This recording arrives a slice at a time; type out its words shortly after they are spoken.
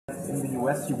the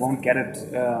US you won't get it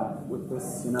with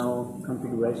this, you know,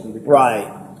 configuration. Because,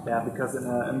 right. Yeah, because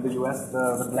in the US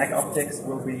the black optics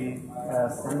will be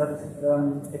standard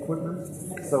equipment.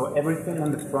 So everything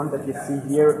on the front that you see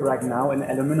here right now in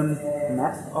aluminum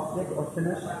matte optic or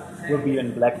finish will be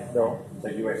in black though. So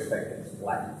you expect it's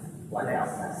black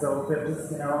out. So we'll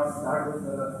just, you know, start with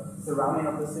the surrounding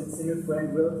of the single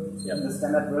frame grille. Yep. In the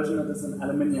standard version it is an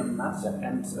aluminum matte,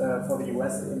 and for the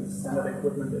US in the standard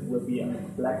equipment it will be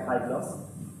in black high gloss,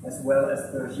 as well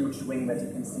as the huge wing that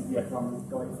you can see here from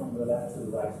going from the left to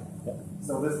the right. Yep.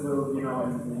 So this will, you know,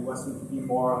 in the US be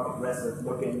more aggressive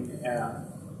looking,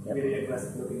 really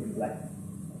aggressive looking in black.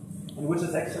 And which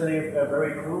is actually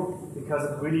very cool because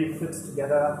it really fits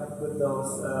together with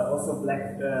those also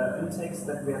black intakes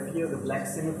that we have here, the black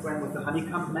single frame with the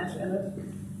honeycomb mesh in it.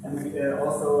 And we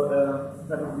also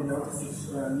probably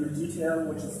noticed a new detail,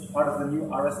 which is part of the new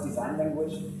RS design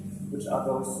language, which are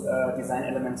those design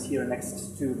elements here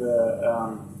next to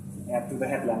the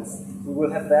headlamps. We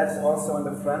will have that also in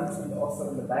the front and also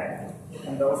in the back.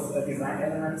 And those design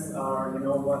elements are, you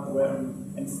know, what were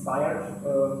inspired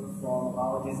from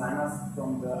our designers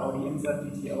from the Audi Insert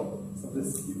GTO. So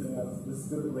this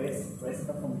good race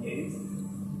car from the 80s.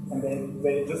 And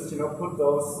they just, you know, put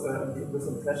those this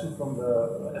impression from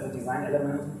as a design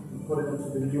element and put it into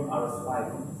the new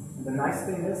RS5. And the nice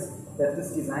thing is that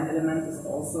this design element is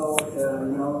also,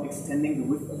 you know, extending the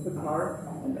width of the car,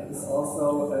 and that is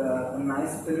also a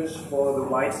nice finish for the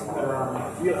white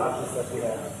wheel arches that we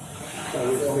have. So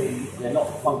they're not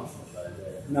functional.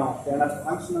 No, they're not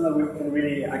functional.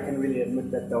 I can really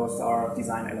admit that those are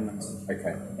design elements.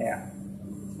 Okay. Yeah.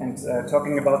 And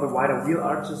talking about the wider wheel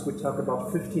arches, we talk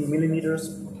about 15 millimeters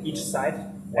each side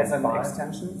as an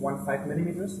extension, 1.5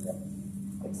 millimeters. Yep.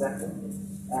 Exactly.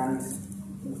 And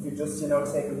if you just, you know,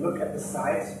 take a look at the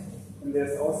side, and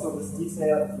there's also this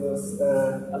detail, this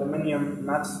aluminium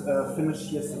matte finish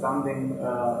here surrounding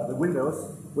the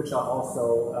windows, which are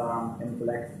also in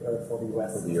black for the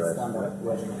US standard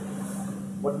version.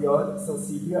 What we also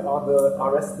see here are the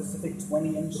RS-specific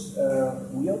 20-inch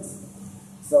wheels.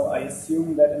 So I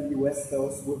assume that in the US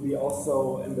those will be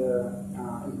also in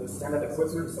the standard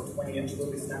equipment, so 20-inch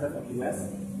will be standard in the US.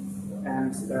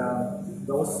 And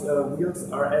those wheels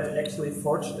are actually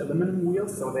forged aluminum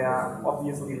wheels, so they are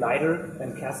obviously lighter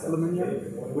than cast aluminum,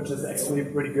 which is actually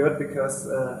pretty good because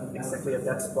exactly at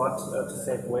that spot to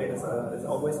save weight is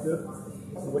always good.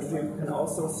 What you can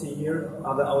also see here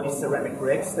are the Audi ceramic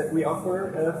brakes that we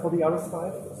offer for the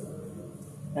RS5.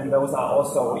 And those are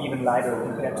also even lighter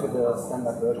compared to the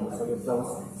standard version. So you have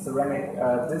those ceramic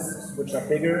discs, which are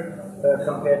bigger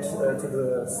compared to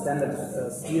the standard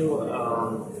steel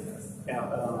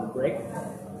brake.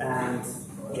 And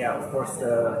yeah, of course,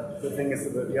 the thing is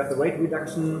that you have the weight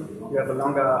reduction, you have a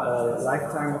longer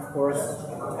lifetime, of course,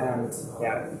 and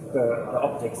yeah, the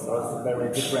optics are very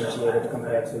differentiated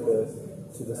compared to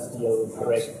the steel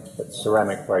brake. But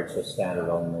ceramic brakes are standard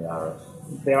on the RS.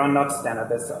 They are not standard.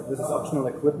 This is optional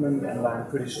equipment, and I'm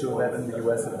pretty sure that in the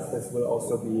US this will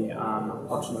also be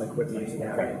optional equipment.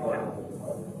 Yeah.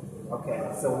 Okay,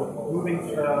 so moving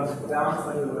down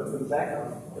to the back,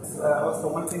 it's also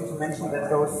one thing to mention that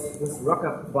this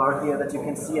rocker bar here that you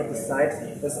can see at the side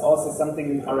is also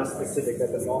something RS specific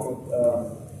that the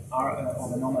normal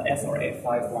on the normal S or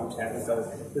A5 won't have. So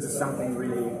this is something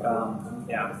really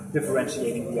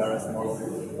differentiating the RS model,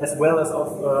 as well as of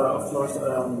course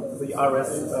the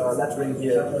RS lettering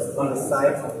here on the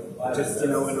side, just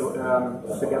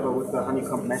together with the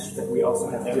honeycomb mesh that we also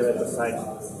have here at the side.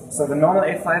 So the normal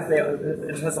A5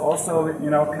 it has also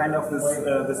kind of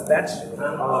this badge,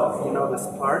 this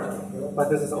part, but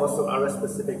this is also RS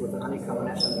specific with the honeycomb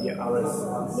mesh and the RS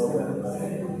logo.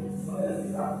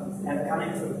 And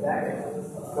coming to the back,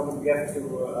 we have to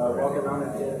walk around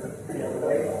it the other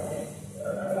way.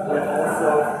 We have also,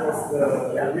 of course, the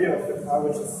rear of the car,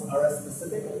 which is RS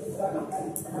specific.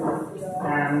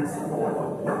 And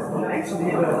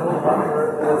actually, the whole bumper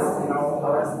is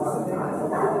RS specific.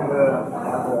 And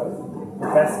the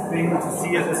best thing to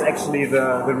see it is actually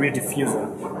the rear diffuser,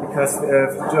 because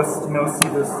if you just see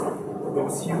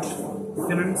those huge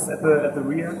filaments at the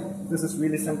rear, this is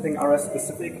really something RS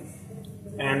specific.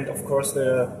 And of course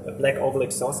the black oval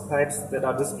exhaust pipes that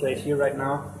are displayed here right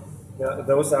now,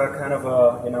 those are kind of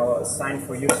a sign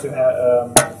for you to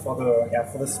have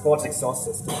for the sports exhaust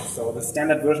system. So the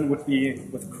standard version would be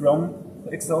with chrome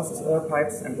exhaust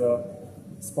pipes, and the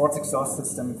sports exhaust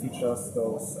system features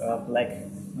those black,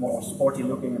 more sporty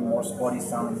looking and more sporty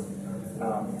sounding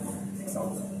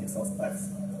exhaust pipes.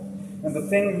 And the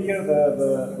thing here,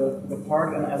 the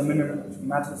part in aluminum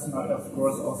matte is not, of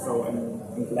course, also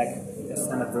in black, the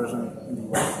standard version in the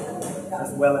US.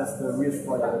 as well as the rear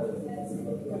spoiler.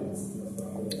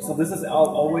 So this is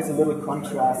always a little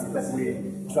contrast that we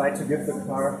try to give the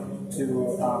car to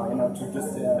to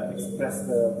just express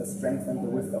the strength and the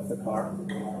width of the car.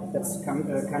 That's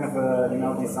kind of a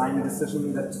design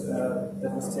decision that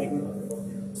was taken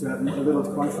to have a little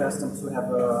contrast and to have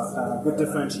a good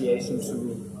differentiation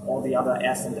to all the other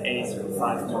S and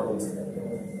A5 models.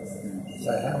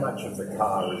 So how much of the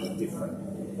car is different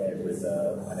compared with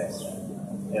an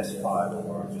S5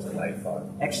 or just an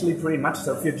A5? Actually, pretty much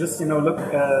so. If you just look,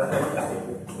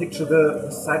 picture the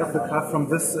side of the car from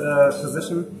this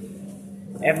position.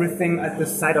 Everything at the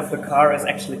side of the car is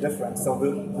actually different. So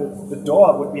the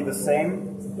door would be the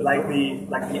same, like the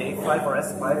A5 or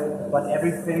S5, but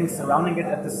everything surrounding it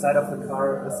at the side of the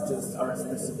car is just RS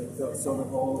specific. So the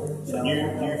whole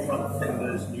new front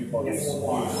fenders, new bodies,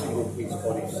 new single piece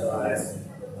body size.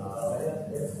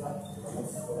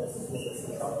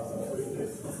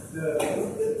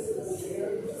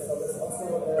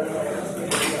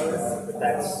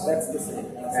 That's the same.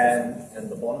 And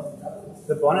the bonnet?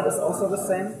 The bonnet is also the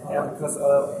same, because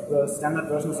the standard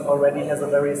versions already has a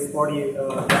very sporty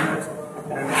bonnet,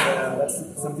 and that's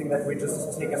something that we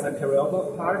just take as a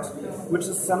carryover part, which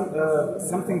is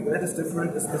something that is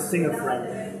different is the single frame.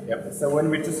 Yep. So when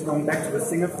we're just going back to the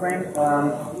single frame,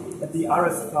 at the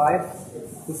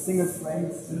RS5, the single frame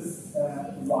is just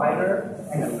wider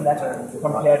and flatter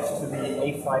compared to the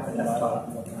A5 and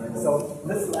S5. So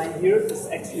this line here is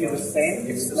actually the same.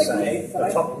 It's the like same.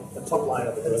 The top line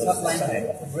of the grill the is top the line same.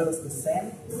 of the grill is the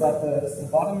same, but the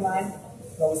bottom line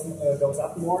goes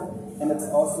up more, and it's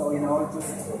also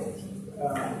just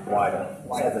Wider.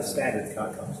 wider. So the standard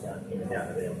car comes down here and down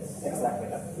to there. Exactly.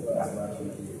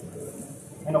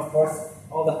 And of course,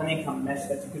 all the honeycomb mesh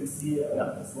that you can see,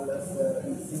 as well as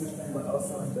in the single frame, but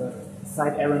also in the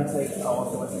side air intakes, are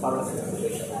also as RS.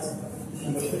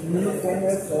 And the new thing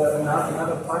is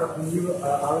another part of the new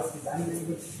RS design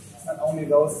language. It's not only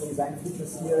those design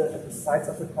features here at the sides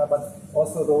of the car, but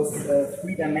also those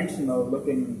three-dimensional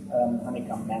looking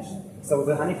honeycomb mesh. So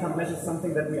the honeycomb mesh is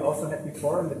something that we also had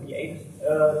before in the V8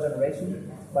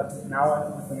 generation, but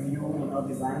now with the new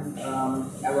design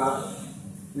era,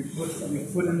 we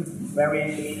put in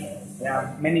very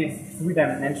many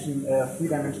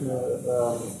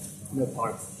three-dimensional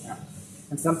parts. Yeah.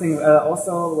 And something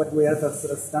also what we have as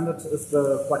a standard is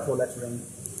the quattro lettering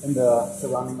in the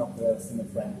surrounding of the single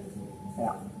frame.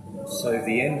 Yeah. So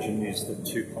the engine is the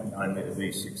 2.9 litre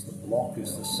V6. The block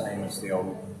is the same as the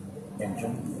old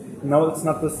engine. No, it's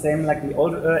not the same like the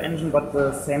old engine, but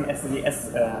the same as the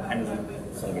S engine.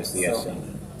 Same as the S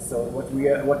engine. So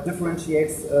what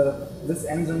differentiates this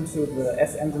engine to the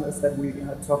S engine is that we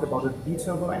talk about a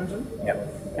B-turbo engine. Yep.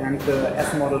 And the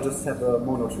S model just have a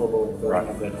mono-turbo version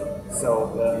of it.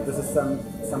 So this is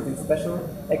something special.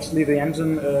 Actually, the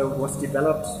engine was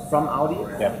developed from Audi,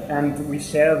 and we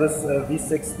share this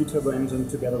V6 B-turbo engine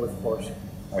together with Porsche.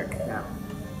 Okay. Yeah.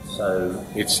 So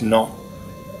it's not.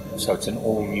 So it's an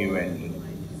all-new engine.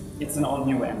 It's an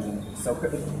all-new engine. So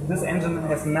this engine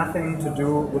has nothing to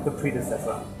do with the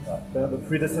predecessor. The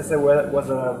predecessor was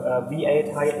a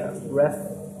V8 high-ref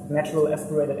natural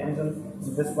aspirated engine.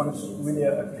 So this one is really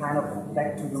a kind of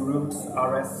back to the roots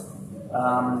RS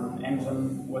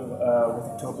engine with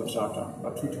a turbocharger,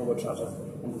 or two turbochargers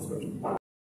in this version.